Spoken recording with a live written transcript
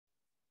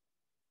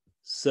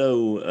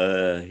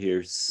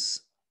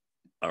Here's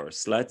our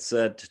slide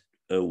set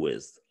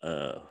with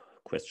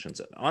questions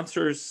and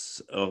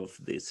answers of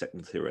the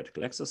second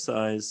theoretical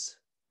exercise.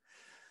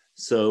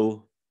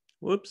 So,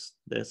 whoops,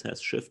 this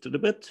has shifted a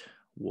bit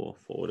for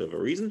whatever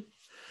reason.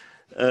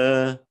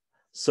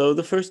 So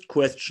the first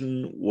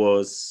question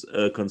was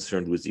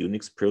concerned with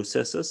Unix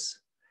processes.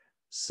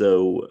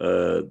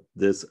 So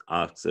this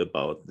asks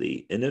about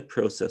the init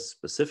process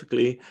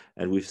specifically,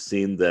 and we've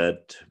seen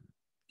that,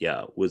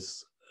 yeah,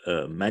 with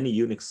many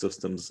Unix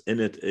systems,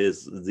 init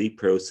is the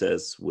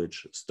process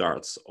which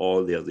starts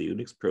all the other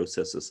Unix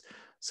processes.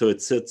 So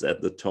it sits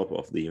at the top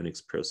of the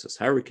Unix process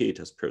hierarchy. It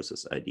has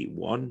process ID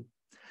 1.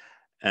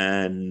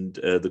 And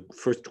the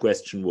first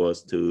question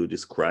was to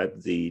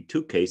describe the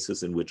two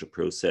cases in which a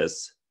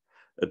process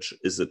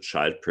is a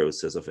child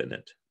process of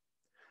init.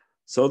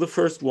 So the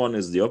first one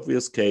is the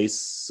obvious case.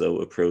 So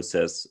a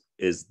process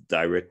is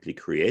directly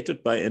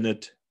created by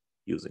init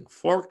using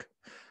fork.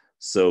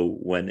 So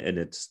when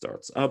init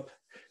starts up,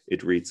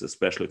 it reads a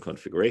special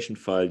configuration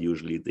file,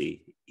 usually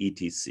the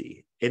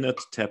etc init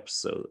tab,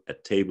 so a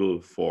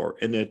table for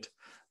init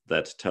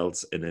that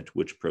tells init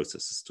which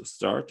processes to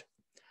start.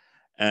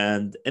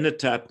 And init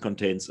tab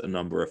contains a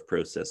number of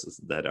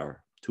processes that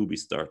are to be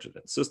started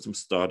at system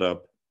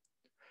startup.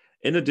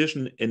 In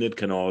addition, init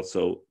can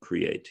also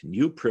create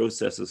new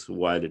processes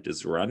while it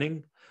is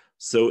running.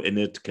 So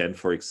init can,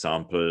 for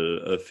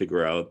example,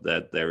 figure out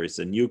that there is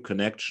a new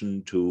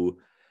connection to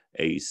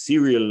a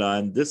serial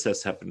line. This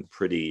has happened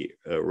pretty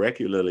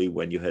regularly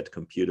when you had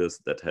computers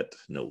that had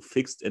no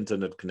fixed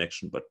internet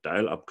connection, but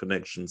dial-up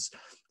connections.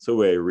 So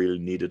where you really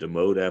needed a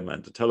modem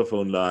and a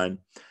telephone line.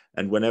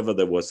 And whenever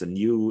there was a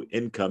new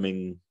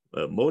incoming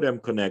modem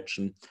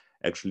connection,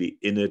 actually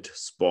init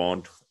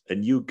spawned a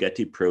new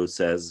Getty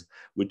process,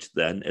 which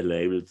then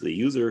enabled the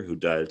user who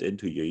dialed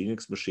into your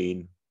Unix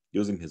machine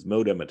using his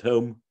modem at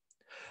home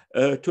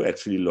to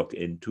actually log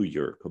into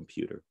your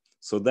computer.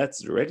 So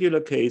that's the regular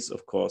case.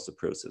 Of course, the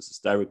process is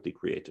directly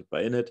created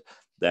by init.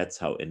 That's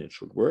how init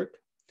should work.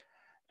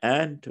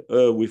 And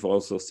we've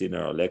also seen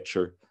in our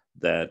lecture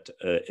that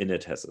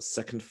init has a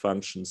second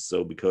function.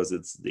 So because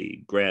it's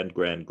the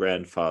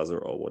grandfather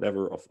or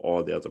whatever of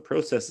all the other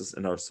processes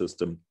in our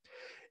system,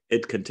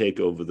 it can take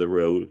over the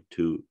role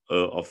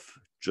of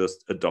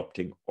just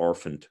adopting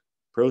orphaned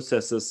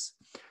processes.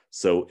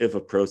 So if a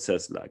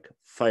process like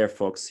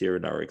Firefox here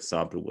in our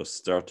example was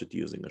started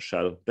using a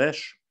shell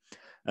bash,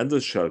 and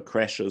the shell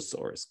crashes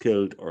or is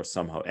killed or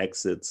somehow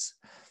exits,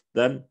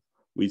 then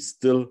we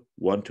still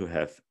want to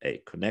have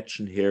a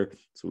connection here.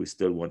 So we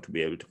still want to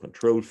be able to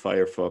control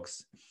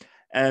Firefox.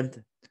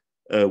 And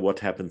what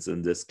happens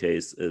in this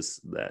case is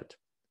that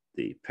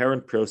the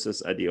parent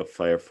process ID of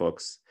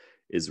Firefox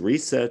is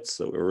reset.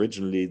 So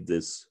originally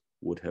this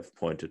would have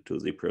pointed to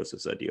the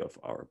process ID of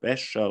our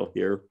bash shell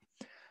here.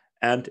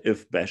 And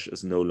if bash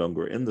is no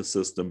longer in the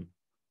system,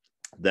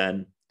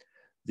 then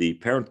the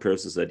parent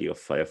process ID of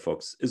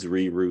Firefox is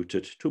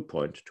rerouted to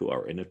point to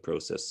our init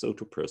process, so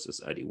to process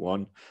ID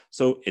 1.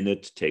 So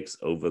init takes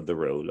over the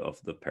role of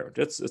the parent.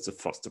 It's a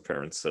foster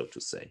parent, so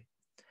to say.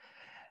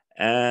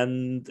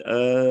 And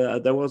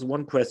there was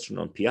one question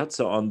on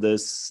Piazza on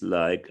this,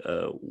 like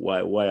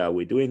why are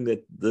we doing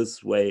it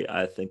this way?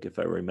 I think if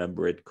I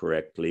remember it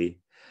correctly.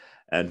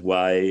 And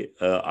why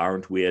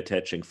aren't we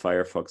attaching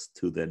Firefox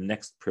to the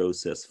next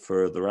process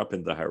further up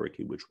in the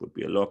hierarchy, which would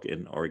be a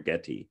login or a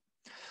Getty?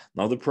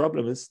 Now, the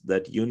problem is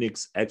that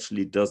Unix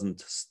actually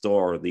doesn't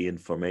store the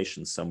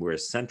information somewhere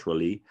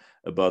centrally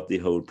about the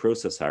whole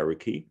process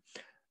hierarchy.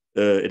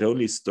 It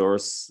only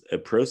stores a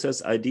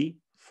process ID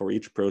for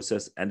each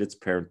process and its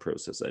parent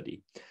process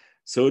ID.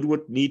 So it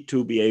would need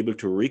to be able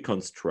to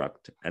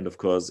reconstruct. And of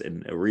course,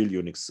 in a real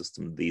Unix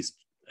system, these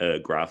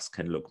graphs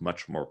can look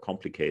much more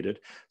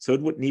complicated. So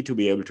it would need to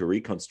be able to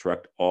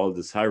reconstruct all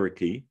this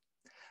hierarchy.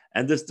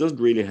 And this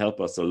doesn't really help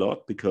us a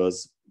lot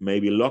because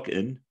maybe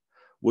login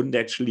wouldn't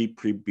actually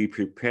be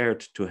prepared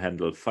to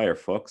handle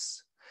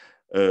Firefox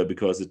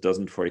because it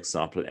doesn't, for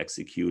example,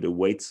 execute a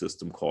wait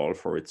system call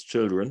for its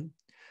children.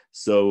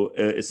 So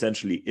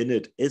essentially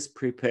init is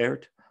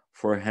prepared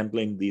for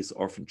handling these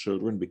orphan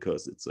children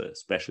because it's a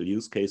special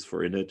use case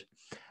for init.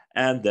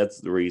 And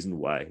that's the reason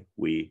why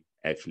we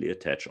actually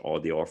attach all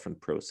the orphan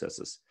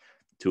processes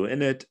to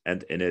init,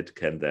 and init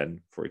can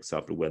then, for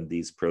example, when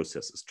these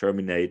processes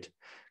terminate,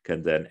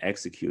 can then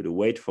execute a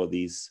wait for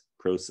these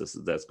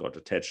processes that's got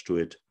attached to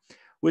it,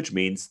 which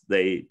means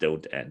they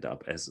don't end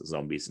up as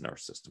zombies in our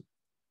system.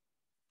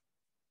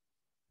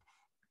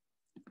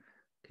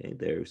 Okay,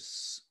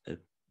 there's a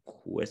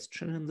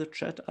question in the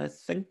chat, I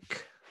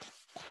think.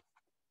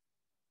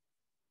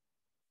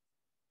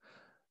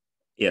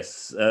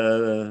 Yes,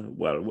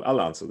 well,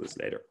 I'll answer this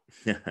later.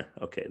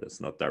 Okay,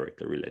 that's not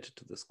directly related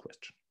to this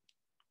question.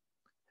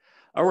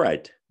 All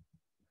right,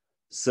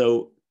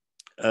 so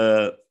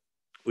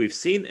we've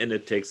seen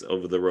init takes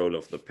over the role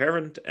of the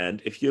parent,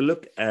 and if you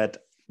look at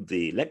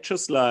the lecture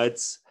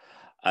slides,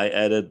 I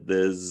added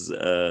this,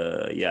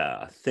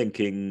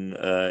 thinking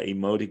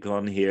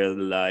emoticon here,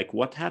 like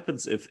what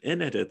happens if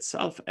init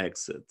itself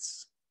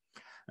exits?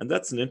 And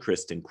that's an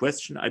interesting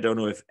question. I don't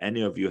know if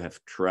any of you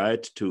have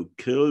tried to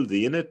kill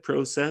the init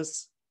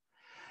process.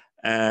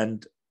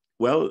 And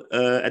well,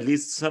 at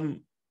least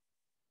some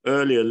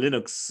earlier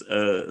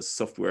Linux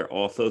software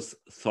authors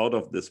thought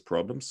of this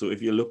problem. So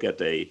if you look at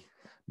a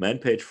man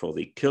page for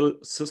the kill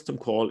system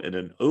call in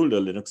an older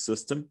Linux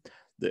system,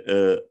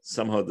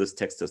 somehow this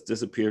text has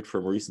disappeared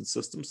from recent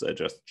systems. I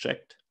just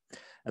checked.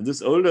 And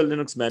this older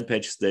Linux man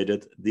page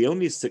stated the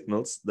only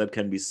signals that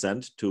can be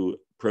sent to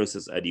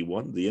process ID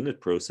 1, the init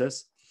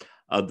process,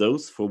 are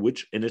those for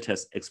which init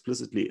has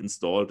explicitly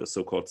installed a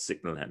so-called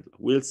signal handler.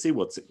 We'll see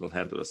what signal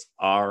handlers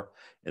are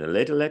in a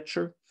later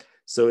lecture.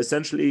 So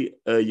essentially,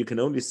 you can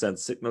only send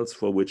signals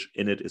for which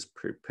init is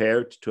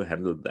prepared to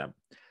handle them.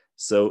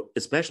 So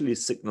especially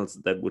signals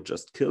that would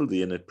just kill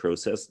the init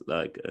process,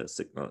 like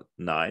signal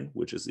 9,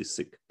 which is the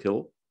sick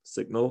kill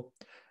signal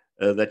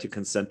that you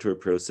can send to a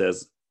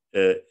process,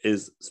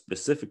 is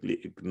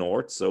specifically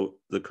ignored. So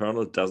the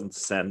kernel doesn't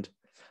send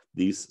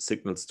these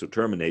signals to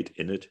terminate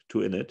init to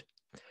init.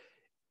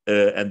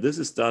 And this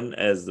is done,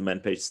 as the man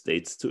page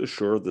states, to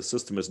assure the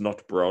system is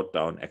not brought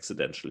down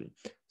accidentally.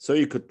 So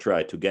you could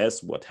try to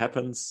guess what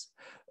happens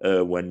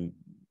when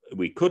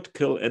we could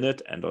kill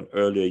init, and on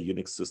earlier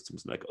Unix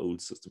systems like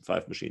old System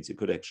 5 machines, you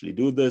could actually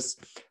do this.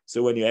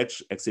 So when you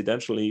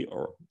accidentally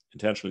or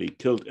intentionally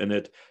killed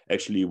init,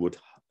 actually you would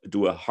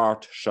do a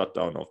hard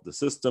shutdown of the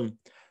system,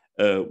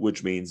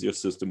 which means your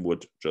system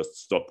would just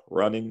stop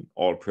running,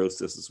 all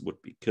processes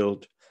would be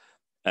killed.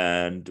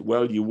 And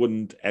well, you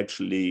wouldn't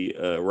actually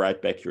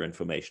write back your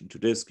information to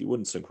disk, you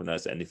wouldn't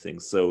synchronize anything.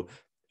 So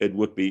it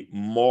would be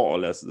more or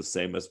less the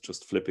same as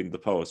just flipping the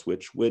power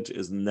switch, which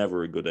is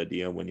never a good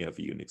idea when you have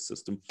a Unix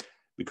system,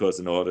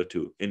 because in order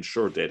to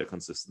ensure data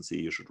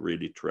consistency, you should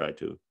really try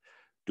to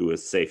do a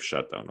safe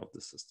shutdown of the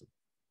system.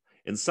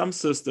 In some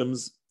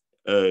systems,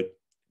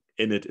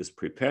 init is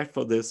prepared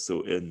for this.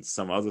 So in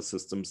some other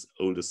systems,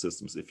 older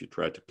systems, if you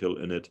try to kill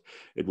init,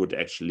 it would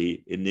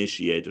actually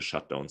initiate a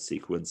shutdown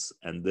sequence.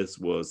 And this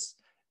was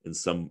in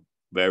some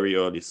very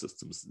early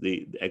systems,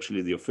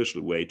 actually the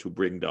official way to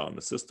bring down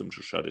a system,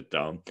 to shut it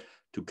down,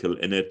 to kill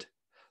init.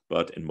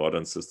 But in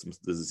modern systems,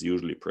 this is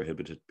usually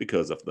prohibited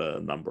because of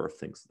the number of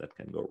things that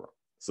can go wrong.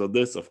 So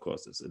this, of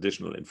course, is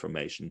additional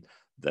information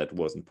that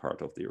wasn't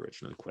part of the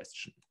original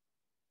question.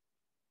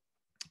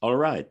 All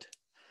right.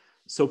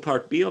 So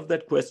part B of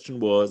that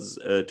question was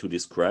to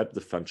describe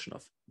the function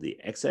of the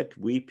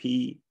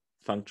execvp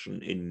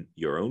function in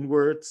your own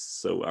words.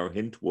 So our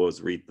hint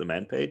was read the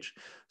man page.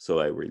 So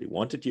I really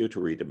wanted you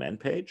to read the man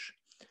page.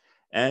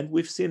 And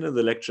we've seen in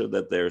the lecture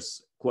that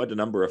there's quite a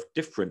number of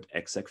different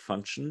exec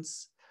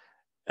functions,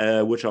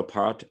 which are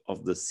part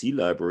of the C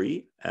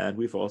library. And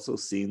we've also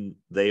seen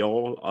they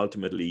all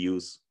ultimately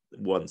use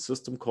one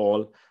system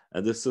call.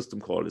 And this system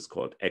call is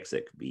called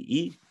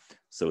execve.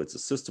 So it's a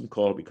system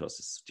call because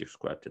it's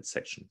described in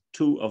section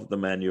 2 of the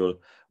manual,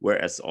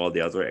 whereas all the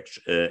other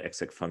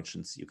exec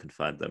functions, you can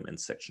find them in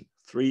section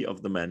 3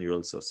 of the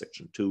manual. So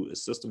section 2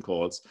 is system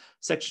calls.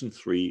 Section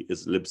 3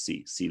 is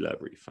libc, C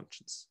library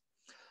functions.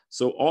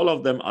 So all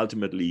of them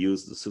ultimately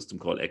use the system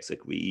call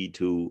execve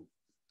to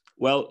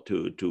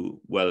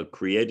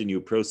create a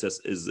new process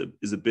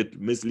is a bit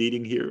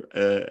misleading here,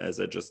 as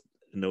I just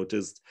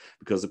noticed,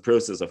 because the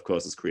process, of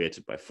course, is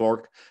created by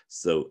fork.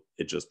 So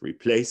it just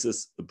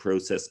replaces the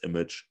process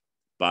image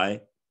by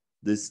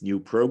this new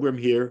program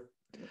here.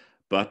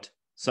 But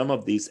some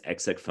of these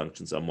exec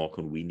functions are more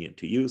convenient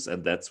to use.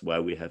 And that's why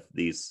we have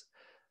these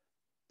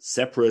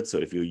separate. So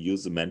if you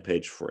use the man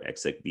page for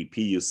execvp,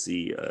 you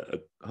see a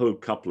whole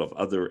couple of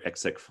other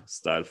exec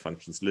style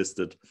functions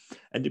listed.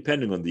 And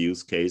depending on the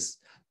use case,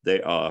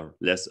 they are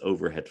less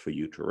overhead for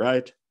you to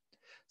write.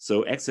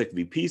 So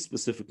execvp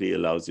specifically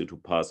allows you to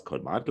pass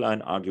command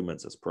line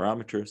arguments as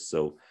parameters.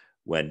 So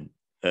when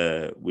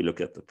we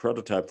look at the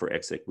prototype for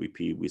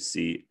execvp, we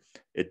see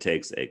it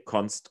takes a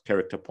const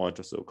character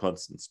pointer, so a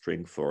constant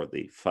string for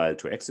the file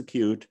to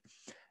execute,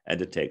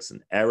 and it takes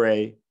an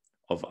array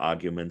of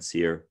arguments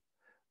here,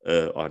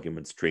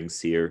 argument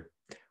strings here,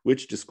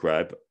 which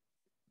describe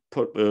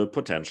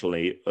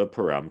potentially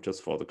parameters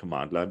for the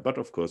command line. But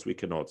of course, we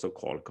can also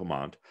call a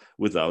command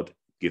without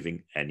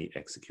giving any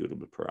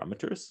executable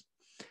parameters.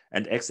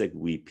 And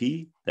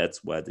execvp,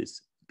 that's why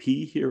this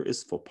P here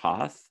is for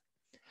path,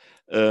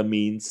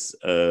 means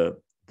that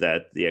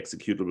the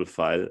executable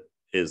file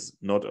is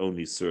not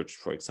only searched,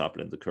 for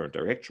example, in the current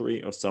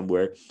directory or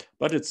somewhere,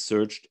 but it's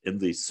searched in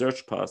the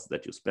search path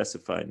that you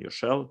specify in your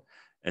shell.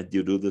 And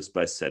you do this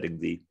by setting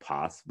the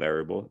path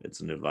variable.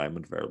 It's an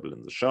environment variable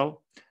in the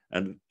shell.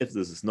 And if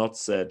this is not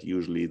set,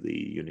 usually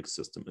the Unix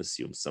system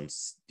assumes some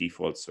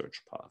default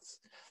search path.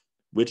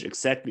 Which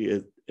exactly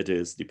it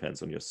is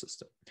depends on your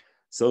system.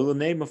 So the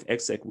name of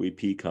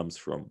execvp comes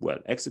from, well,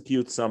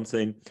 execute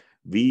something.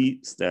 V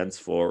stands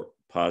for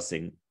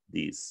passing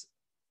these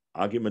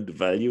argument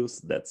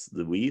values. That's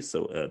the V,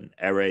 so an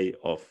array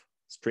of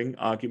string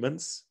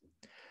arguments.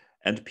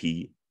 And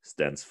P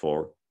stands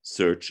for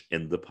search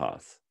in the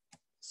path.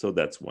 So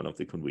that's one of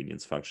the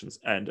convenience functions.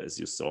 And as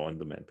you saw on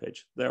the man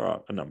page, there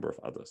are a number of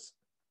others.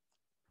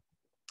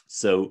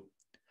 So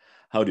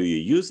How do you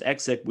use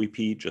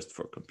execvp, just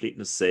for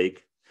completeness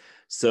sake?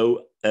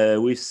 So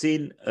we've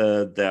seen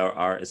there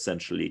are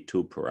essentially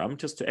two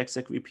parameters to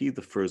execvp.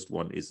 The first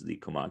one is the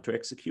command to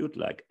execute,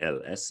 like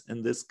ls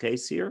in this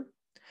case here.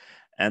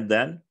 And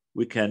then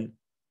we can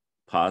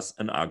pass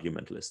an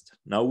argument list.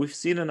 Now we've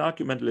seen an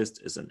argument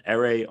list is an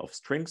array of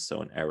strings,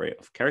 so an array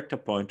of character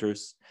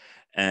pointers,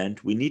 and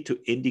we need to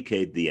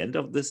indicate the end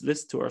of this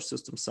list to our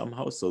system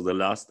somehow. So the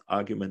last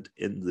argument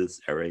in this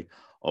array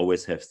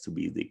always has to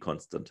be the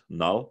constant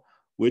null,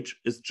 which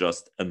is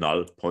just a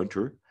null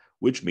pointer,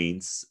 which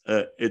means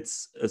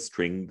it's a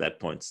string that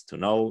points to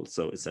null.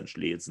 So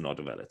essentially it's not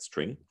a valid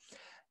string.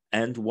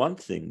 And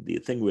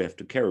the thing we have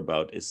to care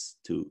about is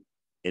to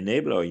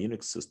enable our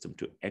Unix system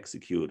to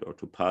execute or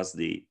to pass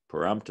the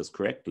parameters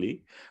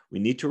correctly. We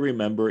need to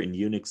remember in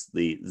Unix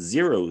the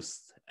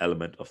 0th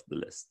element of the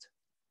list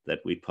that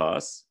we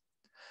pass.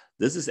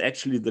 This is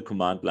actually the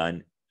command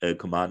line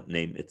command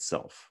name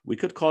itself. We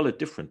could call it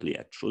differently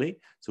actually.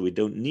 So we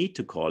don't need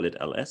to call it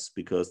ls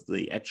because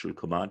the actual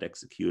command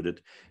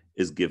executed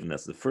is given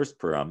as the first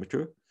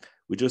parameter.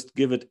 We just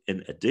give it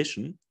in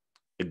addition,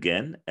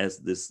 again, as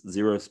this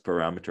 0th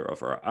parameter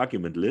of our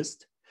argument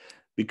list,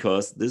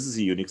 because this is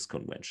a Unix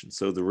convention.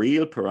 So the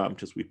real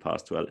parameters we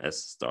pass to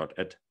ls start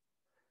at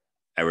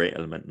array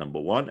element number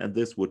 1, and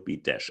this would be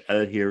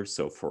 -l here.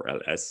 So for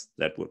ls,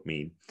 that would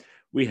mean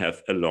we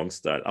have a long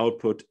style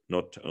output,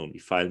 not only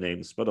file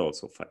names, but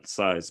also file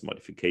size,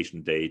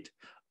 modification date,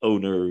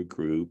 owner,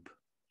 group,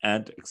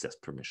 and access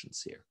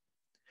permissions here.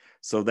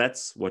 So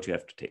that's what you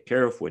have to take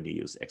care of when you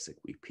use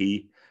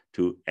execvp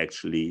to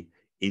actually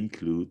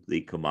include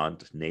the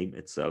command name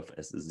itself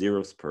as the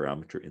 0th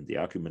parameter in the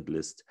argument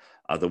list.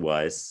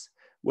 Otherwise,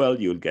 well,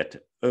 you'll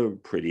get a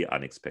pretty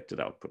unexpected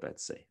output, I'd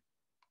say.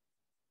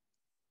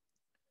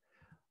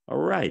 All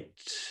right.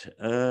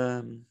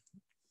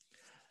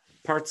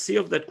 Part C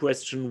of that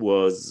question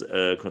was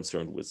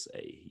concerned with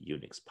a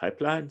Unix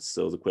pipeline.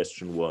 So the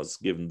question was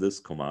given this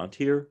command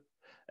here,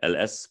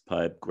 ls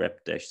pipe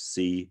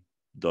grep-c.pdf,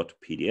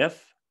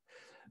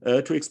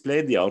 to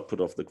explain the output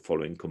of the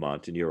following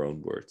command in your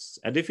own words.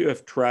 And if you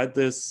have tried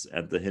this,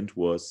 and the hint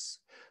was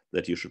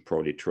that you should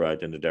probably try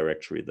it in a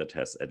directory that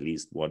has at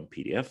least one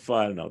PDF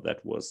file. Now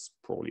that was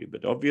probably a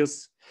bit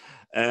obvious.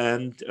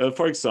 And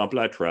for example,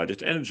 I tried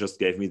it and it just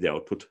gave me the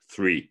output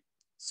 3.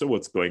 So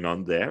what's going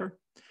on there?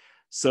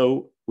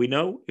 So we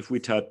know if we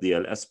type the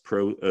ls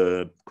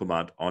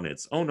command on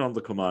its own on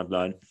the command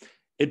line,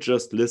 it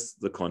just lists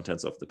the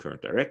contents of the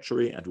current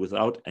directory, and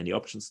without any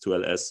options to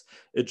ls,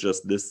 it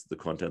just lists the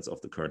contents of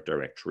the current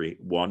directory,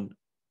 one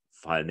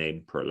file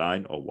name per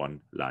line or one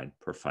line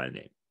per file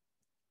name.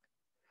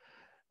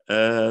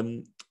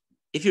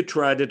 If you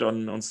tried it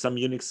on some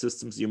Unix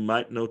systems, you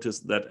might notice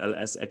that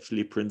ls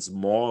actually prints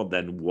more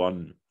than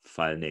one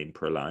file name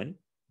per line.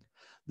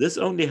 This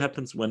only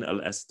happens when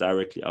ls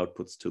directly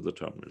outputs to the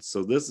terminal.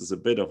 So this is a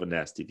bit of a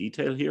nasty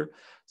detail here.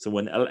 So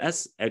when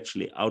ls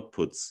actually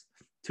outputs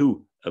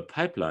to a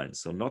pipeline,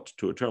 so not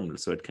to a terminal,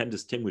 so it can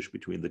distinguish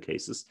between the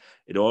cases,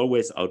 it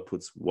always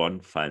outputs one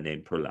file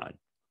name per line.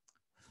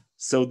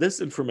 So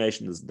this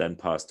information is then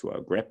passed to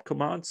our grep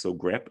command. So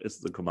grep is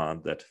the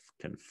command that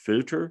can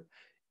filter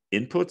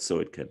input, so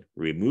it can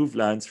remove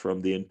lines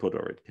from the input,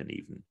 or it can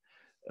even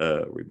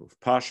remove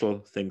partial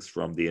things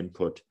from the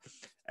input.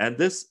 And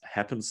this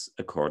happens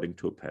according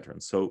to a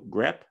pattern. So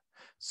grep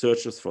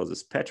searches for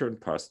this pattern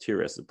passed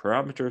here as a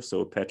parameter,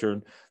 so a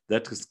pattern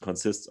that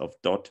consists of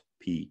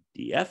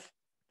 .pdf.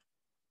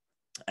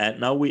 And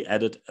now we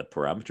added a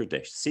parameter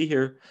 -c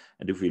here.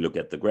 And if we look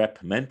at the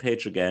grep main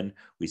page again,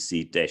 we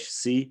see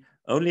 -c,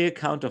 only a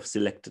count of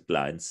selected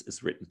lines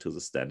is written to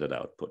the standard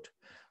output.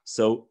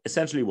 So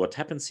essentially what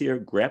happens here,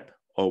 grep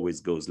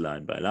always goes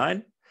line by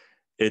line.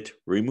 It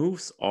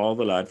removes all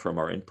the lines from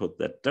our input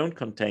that don't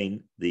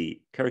contain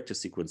the character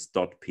sequence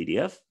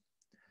 .pdf.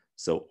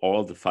 So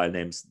all the file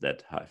names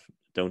that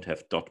don't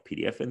have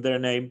 .pdf in their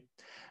name.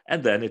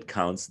 And then it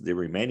counts the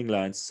remaining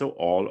lines, so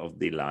all of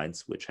the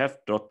lines which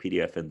have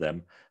 .pdf in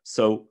them.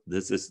 So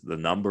this is the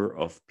number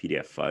of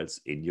PDF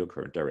files in your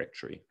current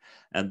directory.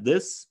 And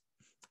this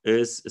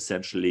is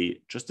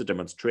essentially just a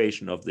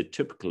demonstration of the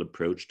typical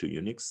approach to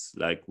Unix.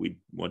 Like we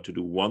want to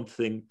do one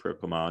thing per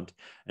command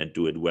and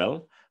do it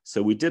well.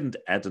 So we didn't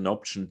add an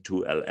option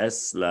to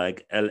ls,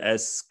 like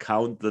ls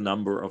count the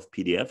number of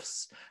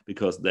PDFs,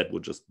 because that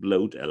would just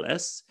bloat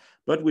ls.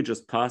 But we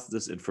just pass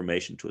this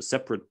information to a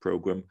separate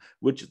program,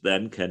 which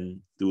then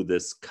can do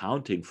this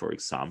counting, for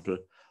example,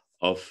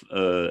 of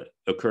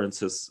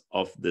occurrences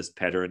of this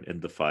pattern in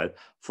the file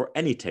for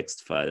any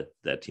text file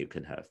that you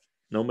can have,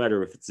 no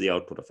matter if it's the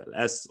output of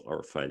ls or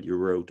a file you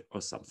wrote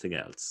or something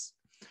else.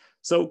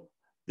 So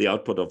the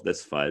output of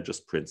this file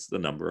just prints the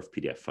number of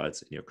PDF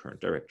files in your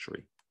current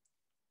directory.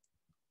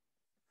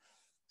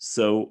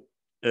 So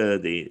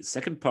the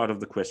second part of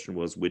the question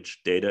was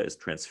which data is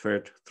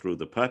transferred through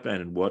the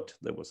pipeline and what.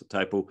 There was a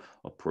typo,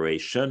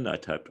 operation. I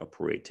typed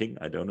operating.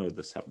 I don't know,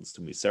 this happens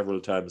to me several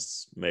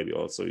times. Maybe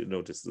also you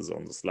noticed this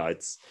on the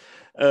slides.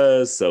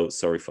 So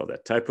sorry for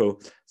that typo.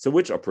 So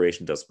which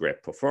operation does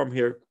grep perform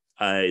here?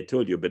 I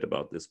told you a bit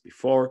about this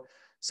before.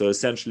 So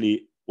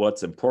essentially,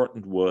 what's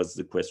important was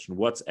the question,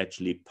 what's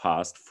actually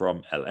passed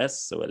from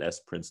ls? So ls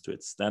prints to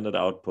its standard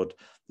output.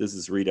 This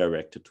is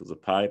redirected to the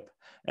pipe.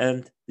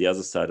 And the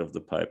other side of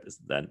the pipe is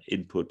then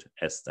input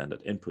as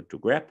standard input to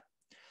grep.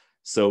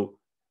 So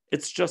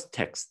it's just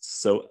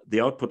text. So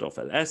the output of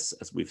ls,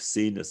 as we've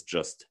seen, is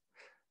just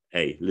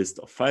a list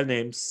of file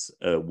names,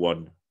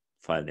 one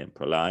file name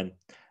per line,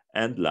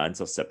 and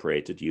lines are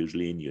separated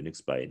usually in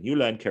Unix by a new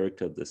line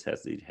character. This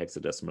has the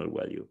hexadecimal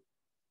value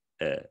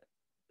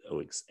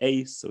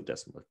OXA, so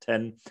decimal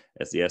 10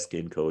 as the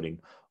ASCII encoding,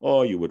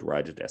 or you would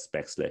write it as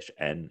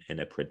 \n in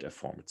a printf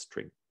format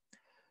string.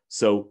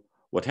 So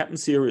what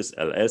happens here is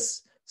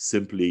ls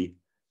simply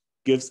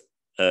gives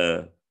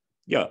a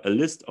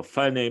list of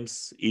file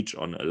names, each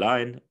on a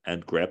line,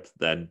 and grep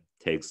then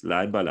takes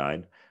line by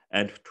line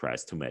and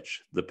tries to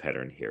match the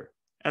pattern here.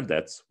 And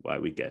that's why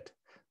we get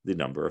the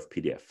number of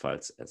PDF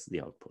files as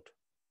the output.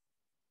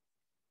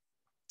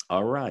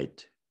 All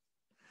right.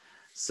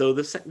 So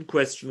the second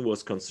question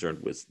was concerned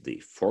with the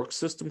fork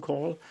system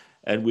call,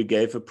 and we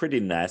gave a pretty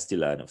nasty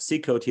line of C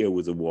code here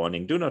with a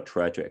warning, do not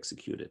try to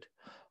execute it.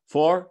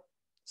 For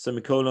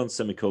semicolon,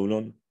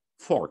 semicolon,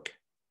 fork.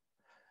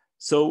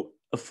 So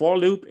a for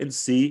loop in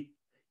C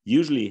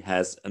usually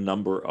has a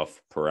number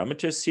of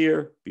parameters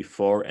here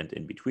before and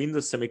in between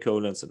the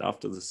semicolons and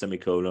after the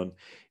semicolon,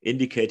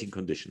 indicating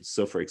conditions.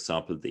 So for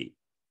example, the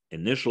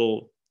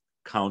initial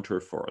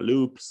counter for a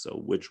loop,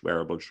 so which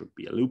variable should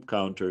be a loop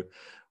counter,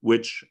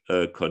 which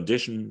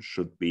condition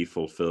should be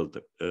fulfilled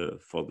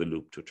for the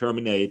loop to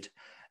terminate,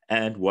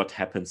 and what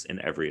happens in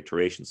every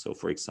iteration. So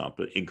for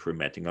example,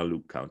 incrementing a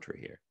loop counter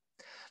here.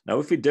 Now,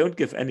 if we don't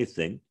give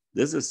anything,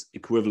 this is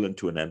equivalent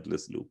to an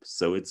endless loop.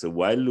 So it's a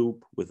while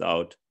loop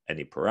without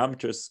any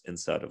parameters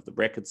inside of the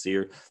brackets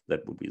here.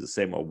 That would be the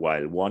same, or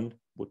while one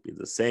would be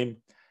the same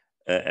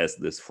as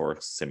this for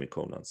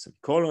semicolon,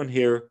 semicolon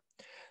here.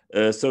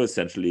 So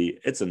essentially,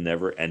 it's a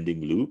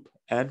never-ending loop,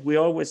 and we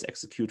always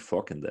execute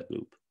fork in that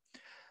loop.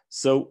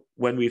 So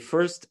when we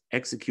first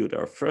execute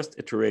our first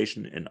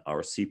iteration in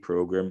our C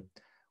program,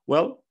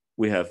 well,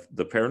 we have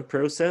the parent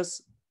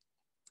process,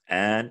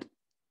 and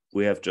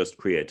we have just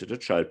created a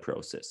child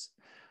process.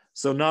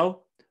 So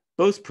now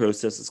both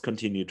processes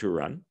continue to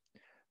run.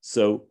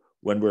 So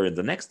when we're in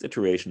the next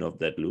iteration of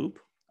that loop,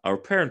 our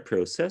parent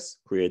process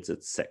creates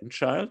its second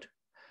child,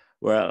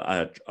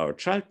 while our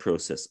child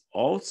process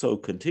also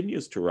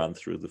continues to run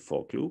through the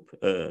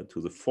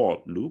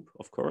for loop,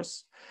 of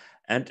course,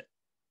 and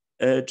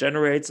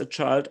generates a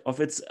child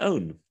of its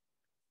own.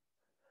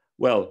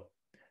 Well,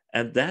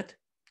 and that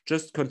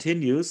just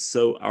continues.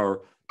 So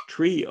our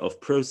tree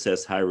of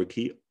process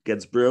hierarchy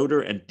gets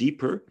broader and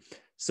deeper.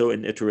 So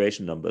in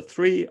iteration number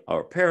 3,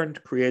 our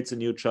parent creates a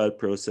new child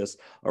process.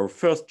 Our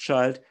first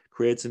child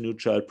creates a new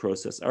child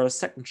process. Our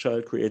second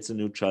child creates a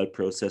new child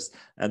process.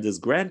 And this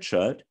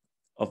grandchild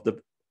of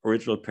the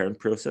original parent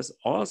process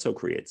also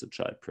creates a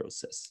child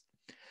process.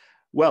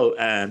 Well,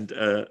 and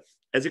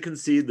as you can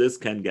see, this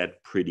can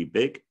get pretty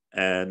big.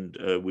 And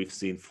we've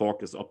seen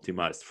fork is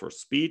optimized for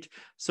speed.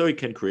 So it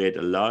can create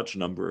a large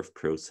number of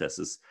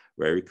processes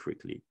very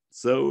quickly.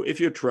 So if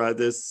you try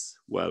this,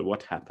 well,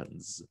 what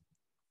happens?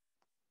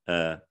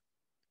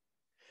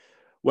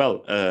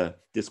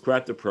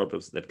 Describe the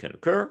problems that can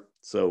occur.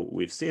 So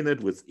we've seen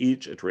it with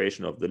each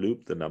iteration of the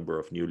loop, the number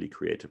of newly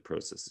created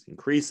processes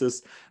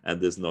increases. And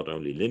this not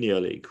only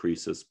linearly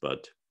increases,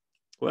 but,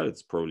 well,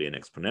 it's probably an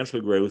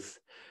exponential growth.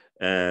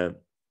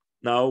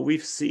 Now,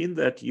 we've seen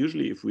that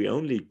usually if we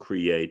only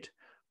create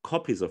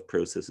copies of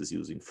processes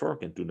using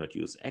fork and do not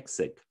use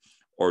exec,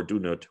 or do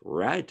not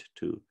write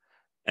to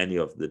any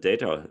of the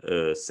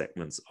data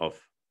segments of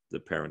the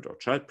parent or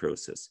child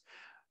process,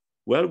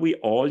 well, we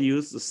all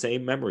use the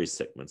same memory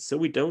segments. So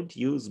we don't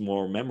use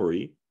more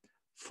memory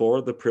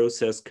for the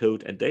process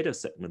code and data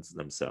segments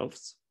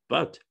themselves,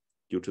 but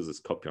due to this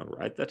copy on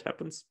write that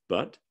happens,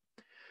 but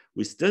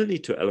we still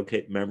need to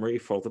allocate memory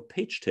for the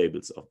page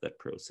tables of that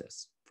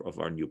process, of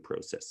our new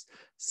process,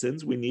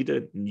 since we need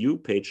a new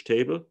page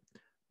table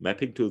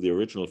mapping to the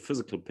original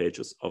physical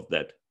pages of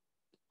that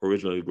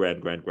original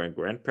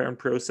grandparent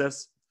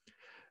process.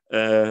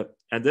 And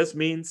this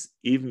means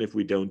even if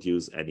we don't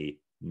use any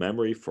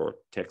memory for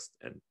text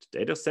and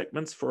data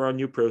segments for our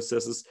new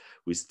processes,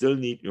 we still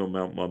need more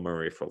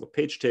memory for the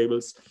page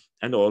tables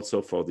and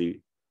also for the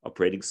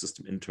operating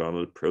system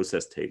internal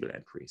process table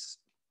entries.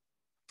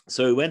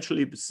 So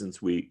eventually,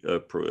 since we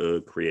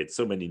create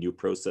so many new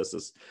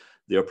processes,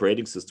 the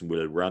operating system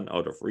will run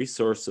out of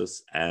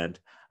resources. And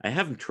I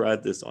haven't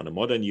tried this on a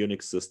modern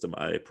Unix system.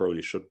 I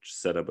probably should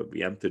set up a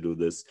VM to do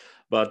this,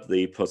 but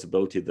the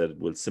possibility that it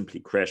will simply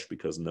crash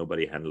because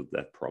nobody handled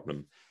that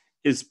problem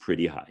is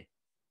pretty high.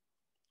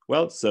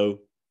 Well, so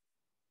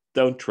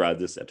don't try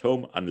this at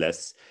home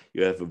unless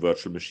you have a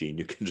virtual machine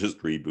you can just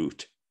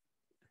reboot.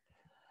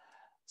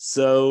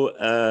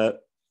 So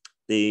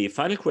the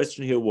final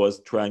question here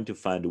was trying to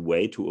find a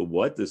way to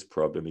avoid this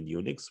problem in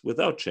Unix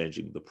without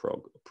changing the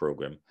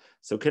program.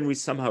 So can we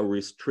somehow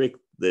restrict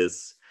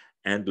this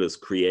endless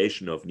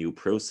creation of new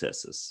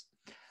processes?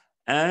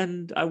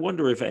 And I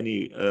wonder if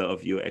any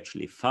of you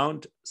actually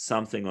found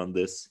something on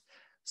this.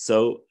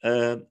 So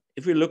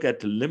if we look at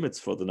the limits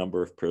for the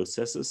number of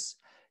processes,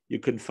 you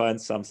can find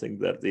something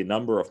that the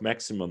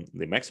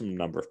maximum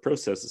number of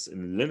processes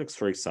in Linux,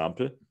 for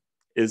example,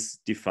 is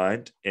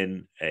defined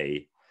in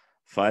a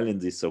file in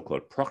the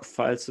so-called proc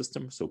file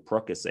system. So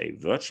proc is a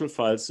virtual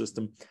file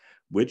system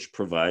which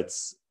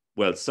provides,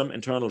 well, some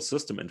internal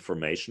system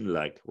information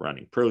like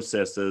running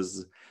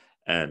processes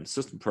and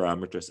system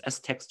parameters as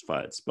text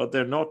files, but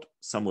they're not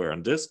somewhere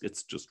on disk,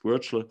 it's just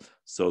virtual.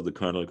 So the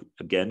kernel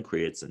again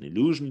creates an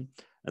illusion,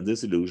 and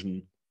this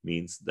illusion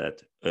means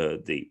that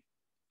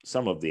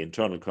some of the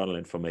internal kernel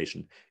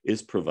information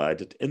is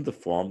provided in the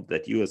form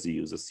that you as a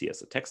user see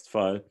as a text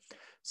file.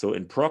 So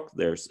in proc,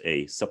 there's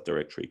a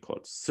subdirectory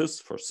called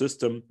sys for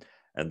system,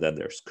 and then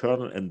there's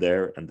kernel in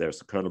there, and there's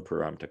a kernel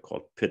parameter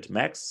called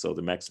pitmax, so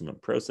the maximum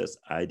process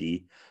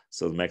ID,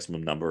 so the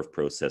maximum number of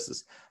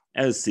processes.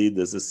 As you see,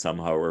 this is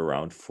somehow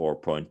around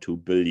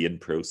 4.2 billion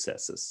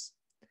processes.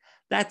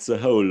 That's a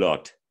whole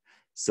lot.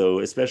 So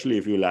especially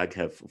if you like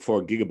have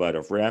 4 GB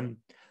of RAM,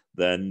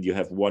 then you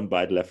have 1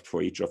 byte left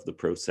for each of the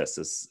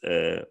processes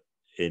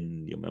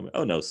in your memory.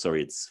 Oh no,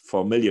 sorry, it's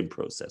 4 million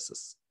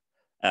processes.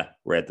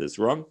 Read this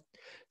wrong.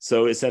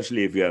 So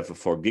essentially, if you have a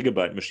 4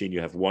 GB machine,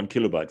 you have 1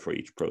 kilobyte for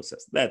each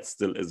process. That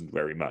still isn't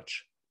very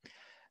much.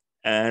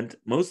 And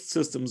most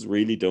systems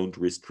really don't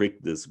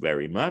restrict this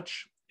very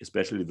much,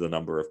 especially the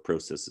number of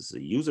processes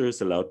a user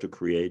is allowed to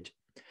create.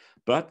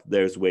 But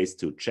there's ways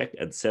to check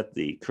and set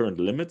the current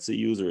limits a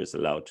user is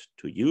allowed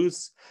to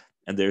use.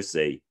 And there's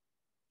a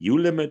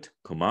ulimit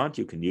command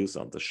you can use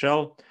on the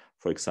shell,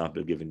 for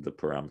example, giving the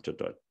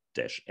parameter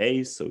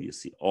 -a, so you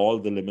see all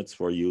the limits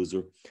for a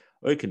user,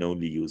 or you can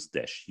only use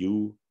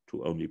 -u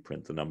to only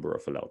print the number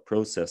of allowed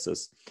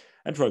processes.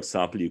 And for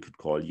example, you could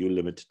call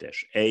ulimit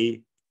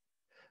 -a,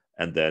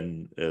 and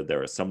then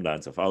there are some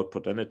lines of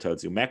output, and it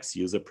tells you max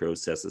user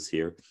processes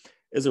here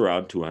is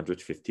around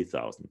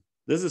 250,000.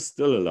 This is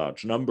still a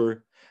large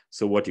number.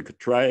 So what you could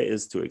try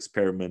is to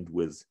experiment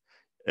with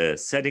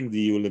setting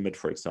the ulimit,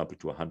 for example,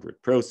 to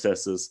 100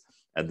 processes,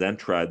 and then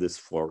try this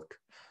fork.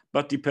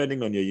 But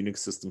depending on your Unix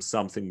system,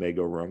 something may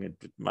go wrong.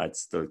 It might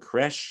still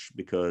crash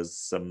because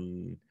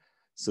some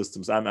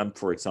systems, I'm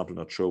for example,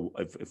 not sure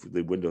if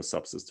the Windows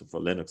subsystem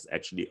for Linux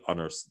actually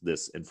honors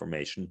this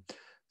information.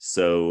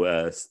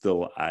 So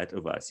still, I'd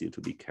advise you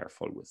to be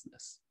careful with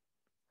this.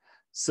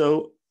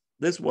 So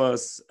this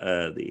was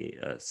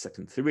the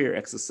second theory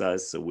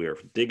exercise. So we're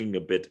digging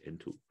a bit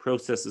into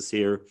processes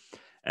here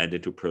and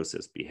into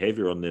process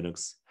behavior on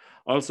Linux.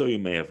 Also, you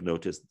may have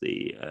noticed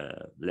the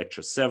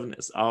lecture 7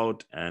 is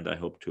out, and I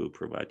hope to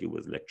provide you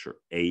with lecture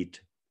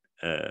 8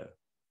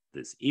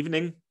 this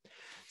evening.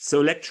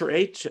 So lecture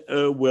 8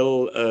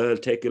 will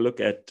take a look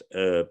at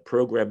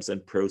programs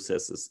and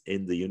processes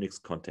in the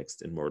Unix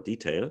context in more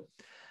detail.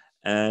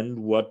 And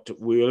what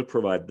we will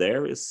provide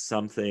there is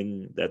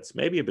something that's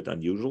maybe a bit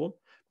unusual,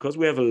 because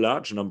we have a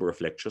large number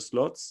of lecture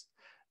slots.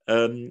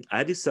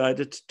 I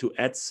decided to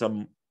add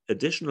some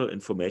additional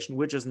information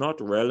which is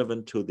not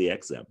relevant to the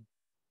exam.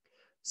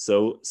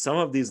 So some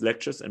of these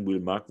lectures, and we'll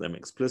mark them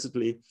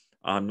explicitly,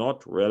 are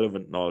not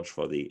relevant knowledge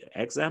for the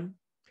exam,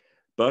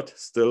 but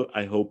still,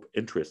 I hope,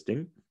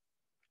 interesting.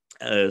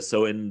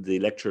 So in the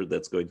lecture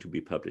that's going to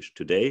be published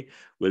today,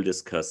 we'll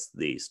discuss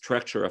the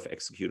structure of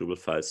executable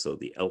files, so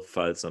the ELF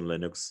files on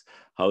Linux,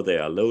 how they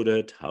are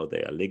loaded, how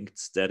they are linked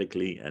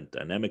statically and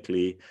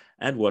dynamically,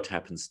 and what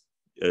happens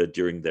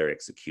during their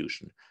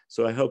execution.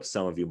 So I hope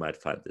some of you might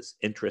find this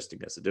interesting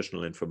as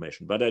additional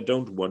information, but I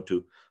don't want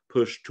to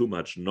push too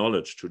much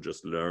knowledge to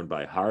just learn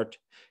by heart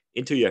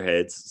into your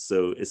heads.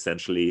 So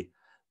essentially,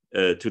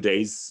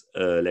 today's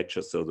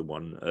lecture, so the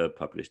one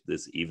published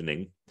this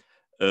evening,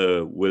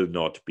 will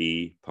not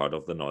be part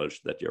of the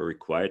knowledge that you're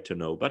required to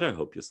know, but I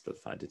hope you still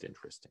find it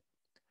interesting.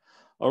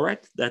 All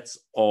right, that's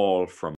all from